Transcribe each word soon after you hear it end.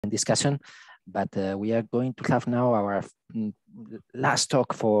discussion, but we are going to have now our last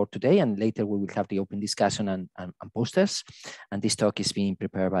talk for today, and later we will have the open discussion and posters. And this talk is being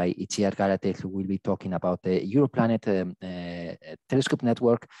prepared by Itziar Garate, who will be talking about the Europlanet Telescope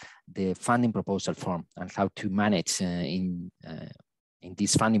Network, the funding proposal form, and how to manage in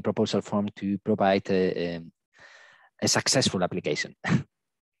this funding proposal form to provide a successful application.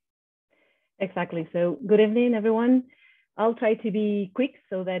 Exactly. So good evening, everyone. I'll try to be quick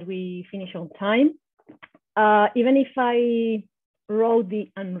so that we finish on time. Even if I wrote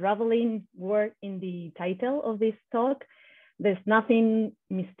the unraveling word in the title of this talk, there's nothing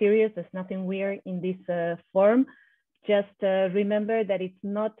mysterious, there's nothing weird in this form. Just remember that it's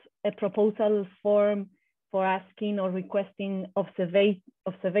not a proposal form for asking or requesting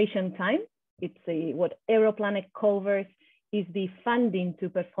observation time. It's what Europlanet covers is the funding to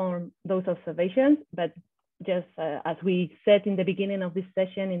perform those observations, but just as we said in the beginning of this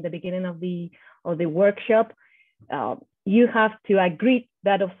session, in the beginning of the workshop, you have to agree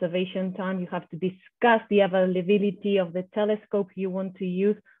that observation time. You have to discuss the availability of the telescope you want to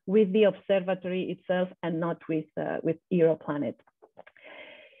use with the observatory itself and not with Europlanet.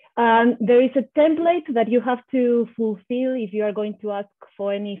 There is a template that you have to fulfill if you are going to ask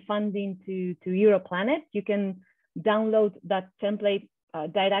for any funding to Europlanet. You can download that template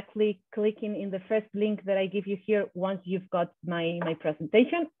directly clicking in the first link that I give you here once you've got my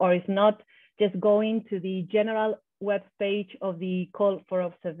presentation, or if not, just going to the general web page of the call for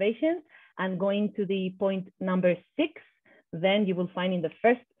observation and going to the point number 6. Then you will find in the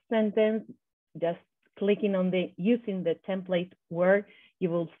first sentence, just clicking on the using the template word, you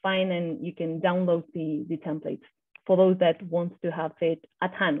will find and you can download the template for those that want to have it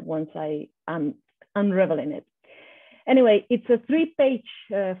at hand once I am unraveling it. Anyway, it's a 3-page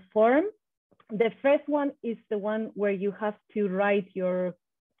form. The first one is the one where you have to write your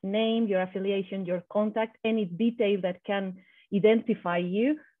name, your affiliation, your contact, any detail that can identify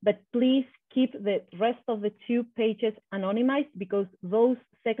you, but please keep the rest of the 2 pages anonymized, because those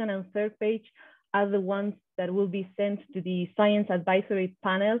second and third page are the ones that will be sent to the science advisory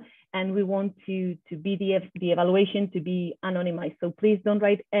panel, and we want to be the evaluation to be anonymized. So please don't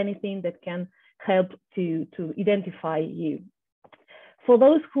write anything that can help to identify you. For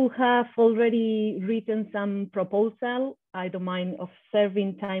those who have already written some proposal, I don't mind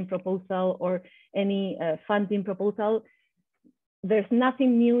observing time proposal or any funding proposal, there's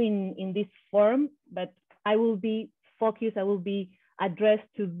nothing new in this form, but I will be focused, I will be addressed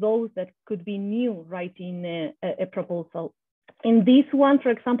to those that could be new writing a proposal. In this one,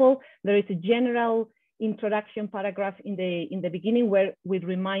 for example, there is a general introduction paragraph in the beginning where we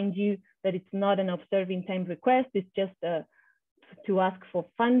remind you that it's not an observing time request, it's just to ask for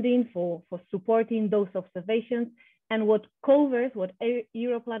funding for supporting those observations. And what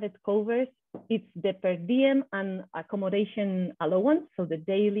Europlanet covers, it's the per diem and accommodation allowance, so the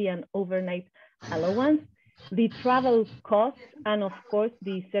daily and overnight allowance, the travel costs, and of course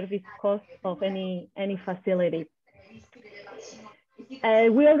the service costs of any facility.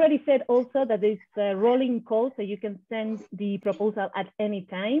 We already said also that there's a rolling call, so you can send the proposal at any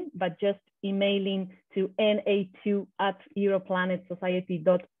time, but just emailing to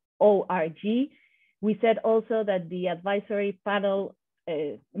na2@europlanetsociety.org. We said also that the advisory panel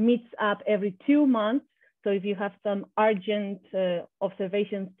meets up every 2 months. So if you have some urgent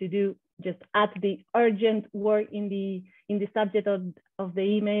observations to do, just add the urgent word in the subject of the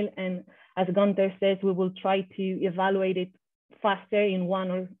email. And as Gunther says, we will try to evaluate it faster in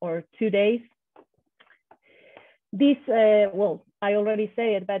 1 or 2 days. This, well, I already said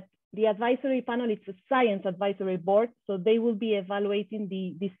it, but the advisory panel, it's a science advisory board. So they will be evaluating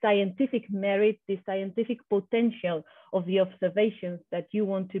the scientific merit, the scientific potential of the observations that you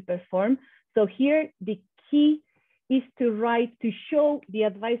want to perform. So here, the key is to write, to show the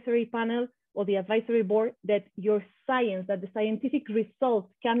advisory panel or the advisory board that your science, that the scientific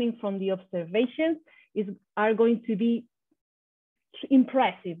results coming from the observations are going to be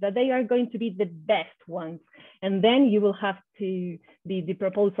impressive, that they are going to be the best ones. And then you will have to the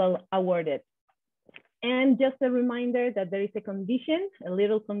proposal awarded. And just a reminder that there is a condition, a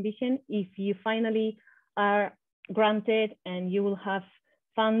little condition, if you finally are granted and you will have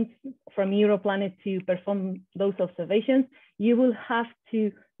funds from Europlanet to perform those observations, you will have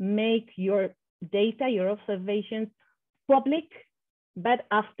to make your data, your observations public, but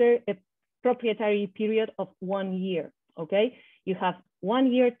after a proprietary period of 1 year, okay? You have 1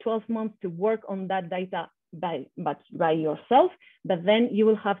 year, 12 months to work on that data by yourself, but then you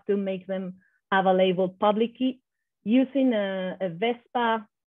will have to make them available publicly using a VESPA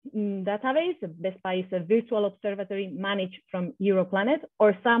database. BESPA is a virtual observatory managed from Europlanet,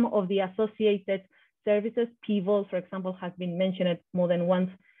 or some of the associated services. PVOL, for example, has been mentioned more than once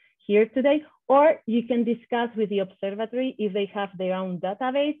here today. Or you can discuss with the observatory if they have their own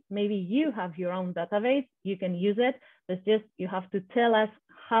database. Maybe you have your own database, you can use it. It's just you have to tell us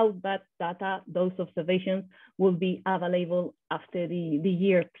how that data, those observations, will be available after the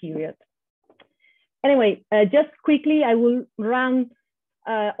year period. Anyway, just quickly, I will run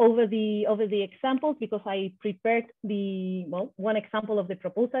over the examples because I prepared one example of the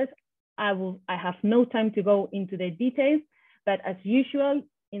proposals. I have no time to go into the details, but as usual,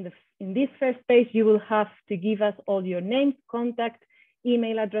 in this first page, you will have to give us all your names, contact,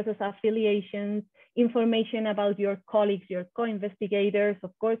 email addresses, affiliations, information about your colleagues, your co-investigators,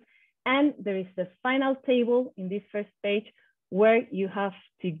 of course. And there is the final table in this first page where you have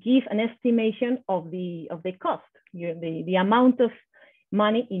to give an estimation of the cost, the amount of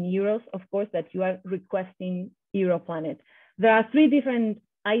money in euros, of course, that you are requesting Europlanet. There are 3 different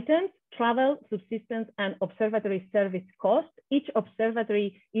items: travel, subsistence, and observatory service cost. Each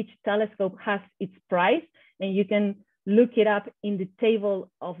observatory, each telescope has its price, and you can look it up in the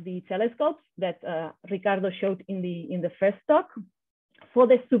table of the telescopes that Ricardo showed in the first talk. For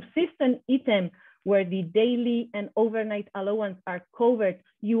the subsistence item, where the daily and overnight allowance are covered,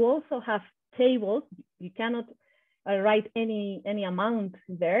 you also have tables. You cannot write any amount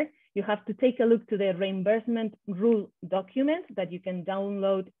there. You have to take a look to the reimbursement rule document that you can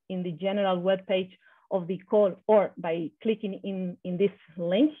download in the general webpage of the call or by clicking in this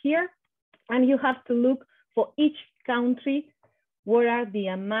link here. And you have to look for each country, what are the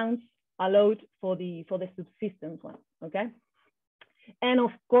amounts allowed for the subsistence one, okay? And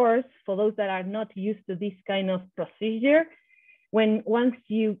of course, for those that are not used to this kind of procedure, once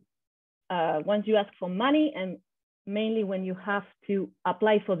you ask for money, and mainly when you have to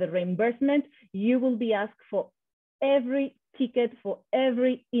apply for the reimbursement, you will be asked for every ticket, for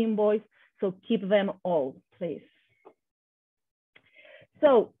every invoice. So keep them all, please.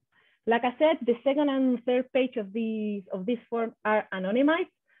 So, like I said, the second and third page of this form are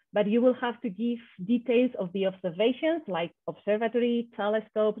anonymized, but you will have to give details of the observations like observatory,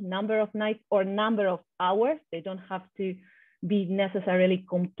 telescope, number of nights, or number of hours. They don't have to be necessarily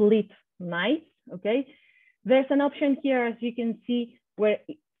complete nights, okay? There's an option here, as you can see, where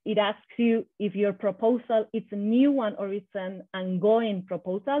it asks you if your proposal is a new one or it's an ongoing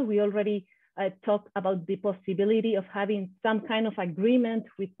proposal. We already talked about the possibility of having some kind of agreement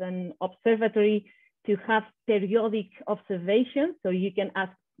with an observatory to have periodic observations. So you can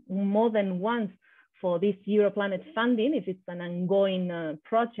ask more than once for this Europlanet funding if it's an ongoing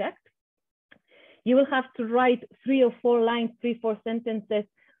project. You will have to write 3 or 4 lines, 3 or 4 sentences,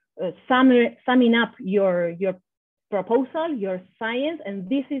 summing up your proposal, your science, and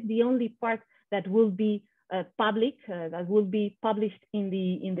this is the only part that will be public, that will be published in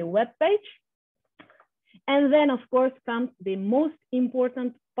the web page. And then, of course, comes the most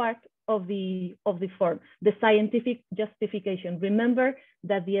important part of the form, the scientific justification. Remember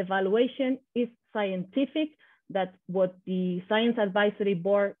that the evaluation is scientific, that what the Science Advisory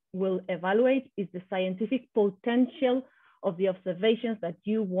Board will evaluate is the scientific potential of the observations that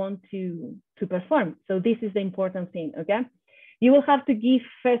you want to perform. So this is the important thing, okay? You will have to give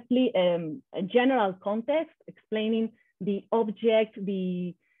firstly a general context explaining the object,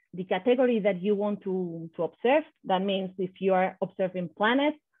 the category that you want to observe. That means if you are observing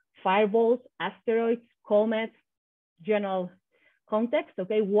planets, fireballs, asteroids, comets, general context,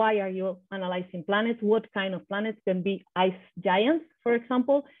 okay? Why are you analyzing planets? What kind of planets? Can be ice giants, for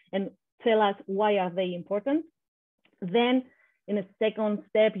example, and tell us why are they important. Then in a second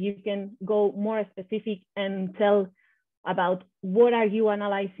step, you can go more specific and tell about what are you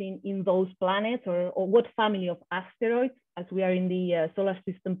analyzing in those planets, or what family of asteroids. As we are in the solar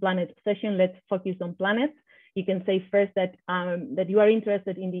system planet session, let's focus on planets. You can say first that you are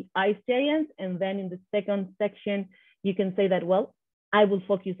interested in the ice giants, and then in the second section, you can say that, well, I will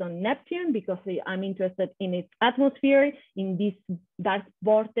focus on Neptune because I'm interested in its atmosphere, in this dark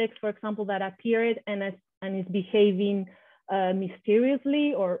vortex, for example, that appeared and is behaving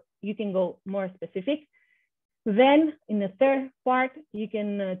mysteriously, or you can go more specific. Then in the third part, you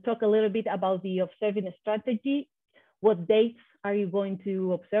can talk a little bit about the observing strategy. What dates are you going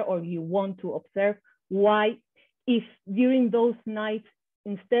to observe or you want to observe? Why? If during those nights,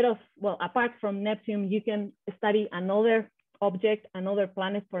 instead of, well, apart from Neptune, you can study another object, another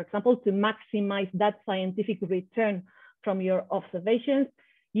planet, for example, to maximize that scientific return from your observations.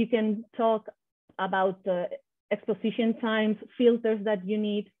 You can talk about exposition times, filters that you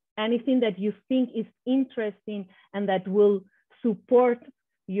need, anything that you think is interesting and that will support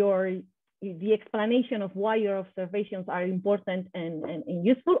the explanation of why your observations are important and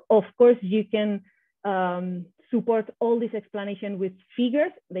useful. Of course, you can support all this explanation with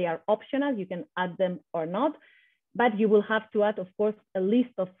figures. They are optional, you can add them or not, but you will have to add, of course, a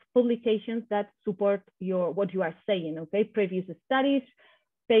list of publications that support what you are saying, okay? Previous studies,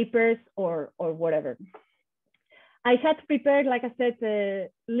 papers, or whatever. I had prepared, like I said,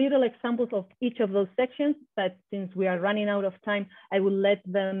 little examples of each of those sections, but since we are running out of time, I will let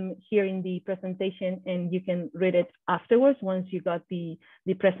them here in the presentation and you can read it afterwards once you got the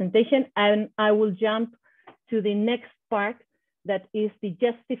presentation. And I will jump to the next part, that is the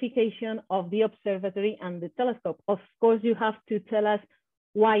justification of the observatory and the telescope. Of course, you have to tell us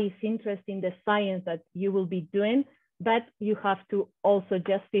why it's interesting, the science that you will be doing, but you have to also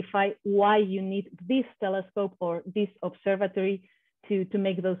justify why you need this telescope or this observatory to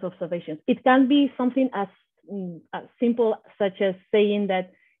make those observations. It can be something as simple such as saying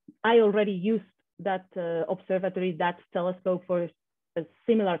that I already used that observatory, that telescope for a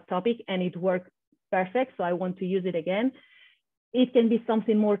similar topic and it worked perfect, so I want to use it again. It can be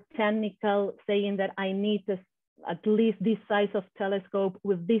something more technical, saying that I need at least this size of telescope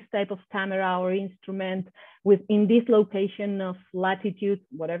with this type of camera or instrument in this location of latitude,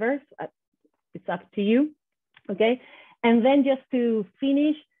 whatever, it's up to you, okay? And then just to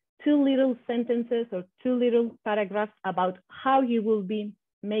finish, 2 little sentences or 2 little paragraphs about how you will be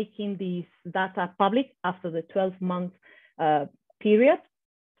making these data public after the 12-month period.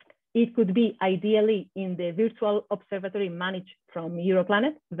 It could be ideally in the virtual observatory managed from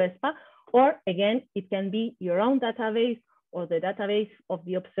Europlanet, VESPA, or again, it can be your own database or the database of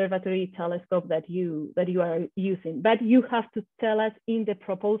the observatory telescope that you are using. But you have to tell us in the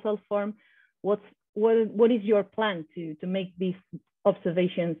proposal form what is your plan to make these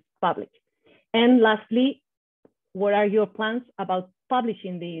observations public. And lastly, what are your plans about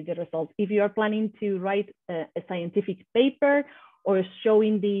publishing the results? If you are planning to write a scientific paper or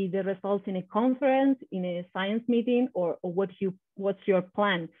showing the results in a conference, in a science meeting, or what's your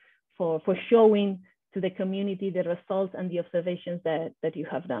plan for showing to the community the results and the observations that you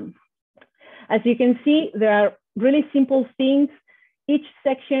have done. As you can see, there are really simple things. Each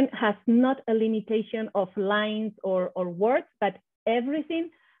section has not a limitation of lines or words, but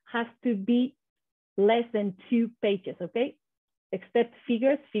everything has to be less than 2 pages, okay? Except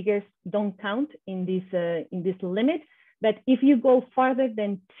figures. Figures don't count in this limit. But if you go farther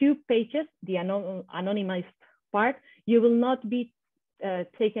than 2 pages, the anonymized part, you will not be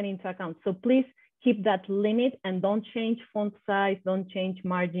taken into account. So please keep that limit and don't change font size, don't change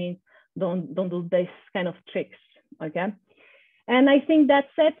margins, don't do this kind of tricks, okay? And I think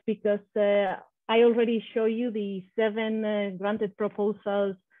that's it, because I already showed you the 7 granted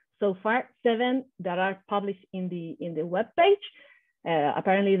proposals so far, 7 that are published in the webpage.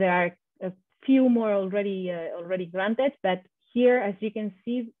 Apparently there are a few more already granted, but here, as you can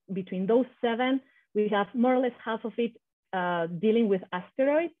see, between those 7, we have more or less half of it dealing with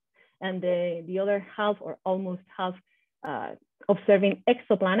asteroids, and the other half, or almost half, observing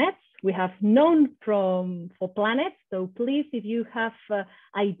exoplanets. We have none for planets. So please, if you have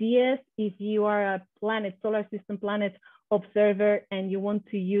ideas, if you are a solar system planet observer and you want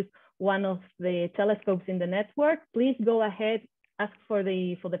to use one of the telescopes in the network, please go ahead, ask for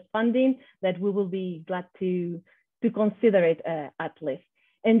the funding, that we will be glad to consider it at least.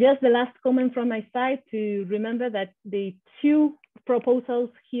 And just the last comment from my side, to remember that the 2 proposals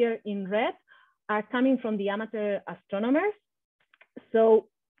here in red are coming from the amateur astronomers. So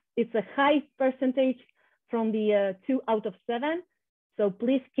it's a high percentage from the 2 out of 7. So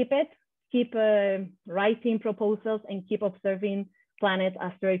please keep it, keep writing proposals and keep observing planets,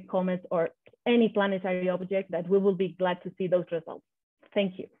 asteroid, comets, or any planetary object, that we will be glad to see those results.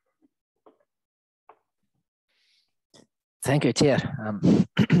 Thank you. Thank you, Itziar.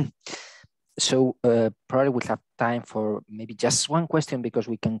 So probably we'll have time for maybe just one question, because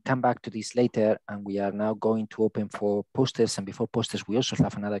we can come back to this later, and we are now going to open for posters, and before posters we also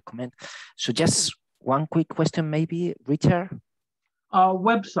have another comment. So just one quick question maybe, Richard?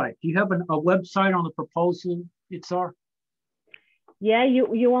 Website, do you have a website on the proposal, Itziar? Yeah,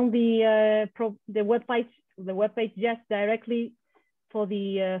 you want the webpage just directly for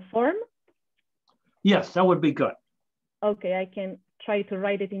the form? Yes, that would be good. Okay, I can try to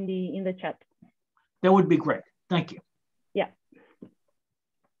write it in the chat. That would be great. Thank you. Yeah.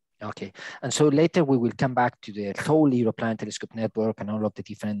 Okay, and so later we will come back to the whole Europlanet Telescope Network and all of the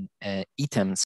different items